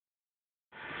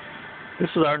This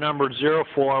is our number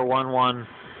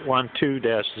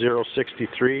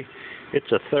 041112-063.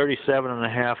 It's a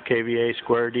 37.5 kVA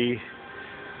square D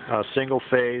single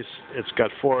phase. It's got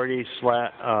 480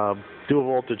 dual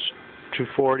voltage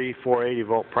 240, 480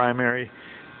 volt primary,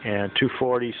 and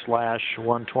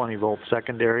 240/120 volt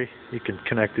secondary. You can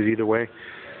connect it either way.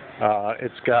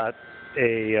 It's got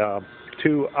a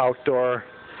 2 outdoor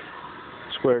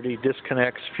square D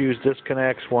disconnects, fuse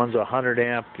disconnects. One's 100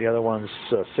 amp, the other one's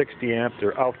 60 amp.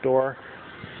 They're outdoor,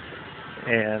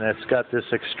 and it's got this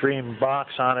extreme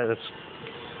box on it.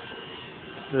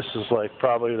 This is like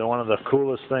probably one of the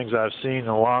coolest things I've seen in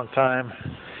a long time.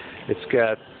 It's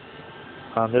got,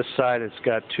 on this side, it's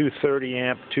got 230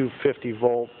 amp, 250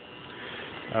 volt.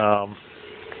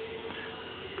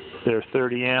 They're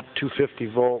 30 amp, 250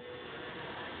 volt,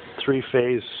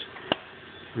 3-phase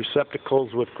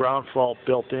receptacles with ground fault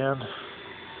built in. You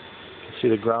can see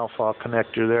the ground fault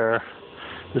connector there.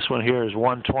 This one here is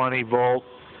 120 volt,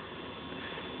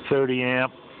 30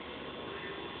 amp,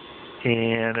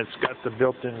 and it's got the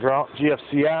built-in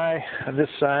GFCI. On this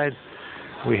side,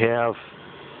 we have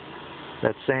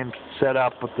that same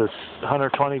setup with this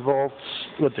 120 volts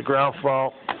with the ground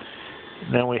fault.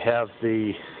 And then we have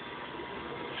the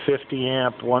 50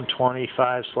 amp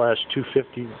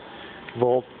 125/250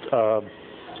 volt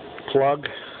plug,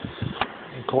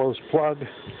 enclosed plug.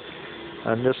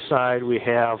 On this side we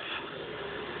have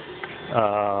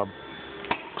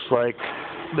looks like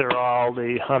they're all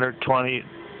the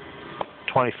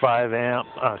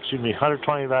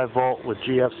 125 volt with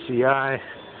GFCI.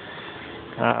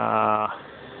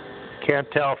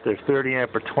 Can't tell if they're 30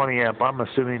 amp or 20 amp. I'm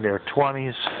assuming they're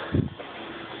 20s.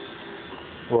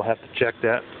 We'll have to check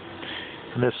that.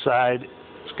 On this side,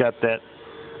 it's got that,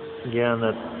 again,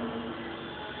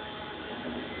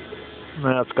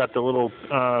 it's got the little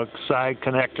side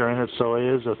connector in it, so it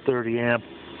is a 30 amp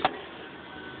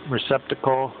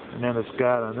receptacle. And then it's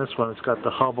got, on this one, it's got the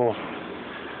Hubble.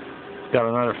 It's got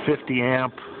another 50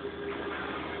 amp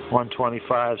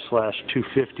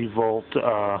 125/250 volt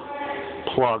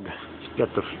plug. It's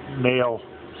got the male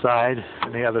side,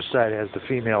 and the other side has the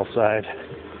female side.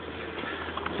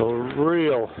 So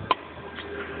real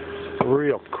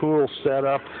cool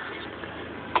setup.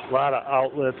 A lot of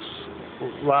outlets,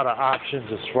 a lot of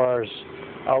options as far as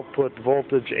output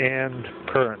voltage and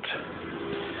current.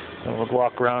 And we'll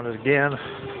walk around it again.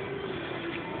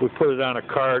 We put it on a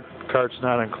cart. Cart's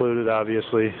not included,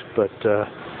 obviously, but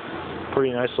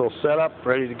pretty nice little setup,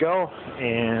 ready to go.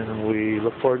 And we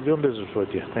look forward to doing business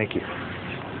with you. Thank you.